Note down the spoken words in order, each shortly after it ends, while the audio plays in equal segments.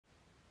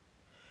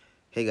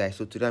Hey guys,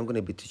 so today I'm going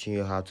to be teaching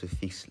you how to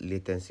fix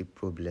latency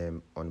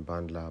problem on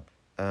BandLab.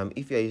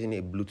 If you are using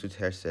a Bluetooth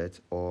headset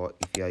or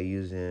if you are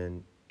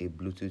using a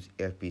Bluetooth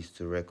earpiece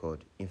to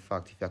record, in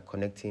fact, if you are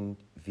connecting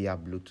via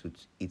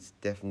Bluetooth, it's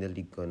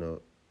definitely going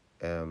to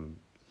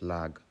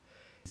lag.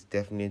 It's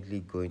definitely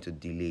going to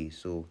delay.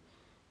 So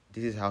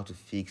this is how to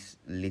fix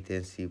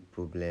latency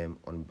problem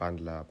on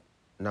BandLab.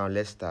 Now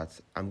let's start.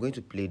 I'm going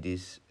to play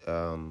this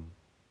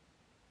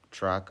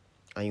track,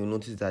 and you'll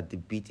notice that the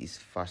beat is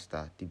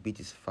faster. The beat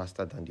is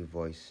faster than the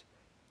voice.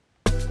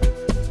 Give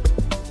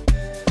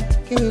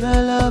me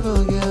that love,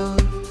 oh girl.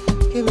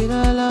 Give me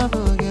that love,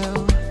 oh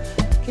girl.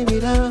 Give me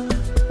that.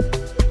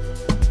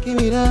 Give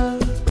me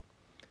that.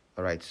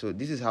 Alright, so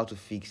this is how to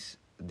fix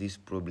this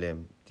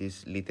problem,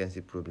 this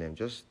latency problem.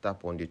 Just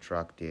tap on the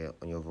track there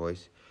on your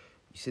voice.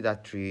 You see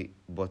that three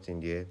button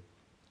there?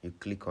 You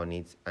click on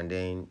it and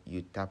then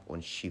you tap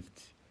on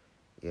shift.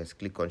 Yes,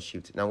 click on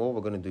shift. Now what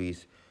we're going to do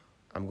is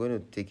I'm going to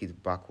take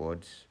it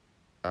backwards.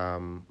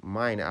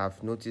 Mine,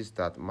 I've noticed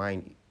that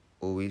mine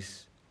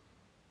always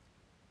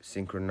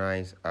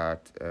synchronize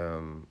at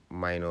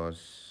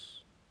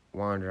minus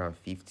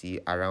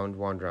 150, around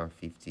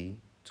 150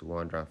 to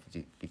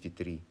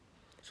 153.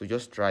 So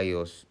just try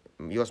yours.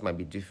 Yours might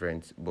be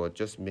different, but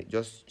just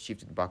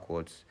shift it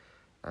backwards,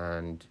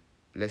 and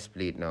let's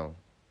play it now.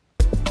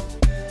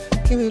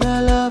 Give me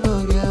that love,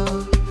 oh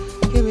girl.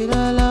 Give me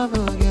that love,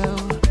 oh girl.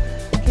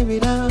 Give me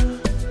that.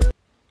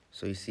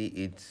 So you see,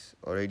 it's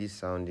already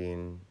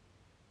sounding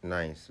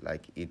nice,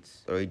 like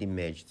it's already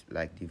merged,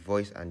 like the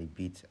voice and the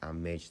beat are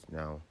merged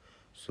now.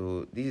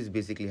 So this is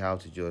basically how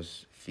to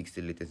just fix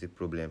the latency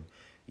problem.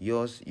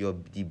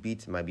 The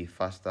beat might be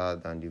faster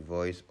than the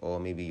voice, or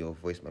maybe your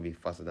voice might be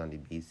faster than the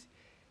beat.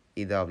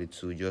 Either of the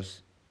two,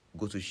 just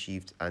go to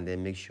shift and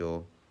then make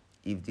sure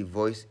if the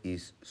voice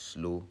is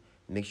slow,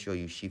 make sure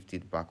you shift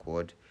it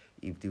backward.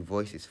 If the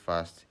voice is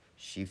fast,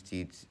 shift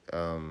it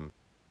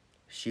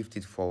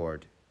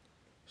forward.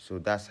 So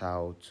that's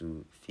how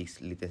to fix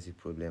latency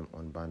problem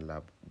on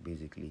BandLab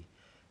basically.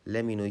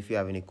 Let me know if you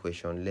have any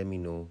question. Let me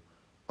know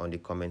on the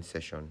comment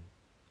section.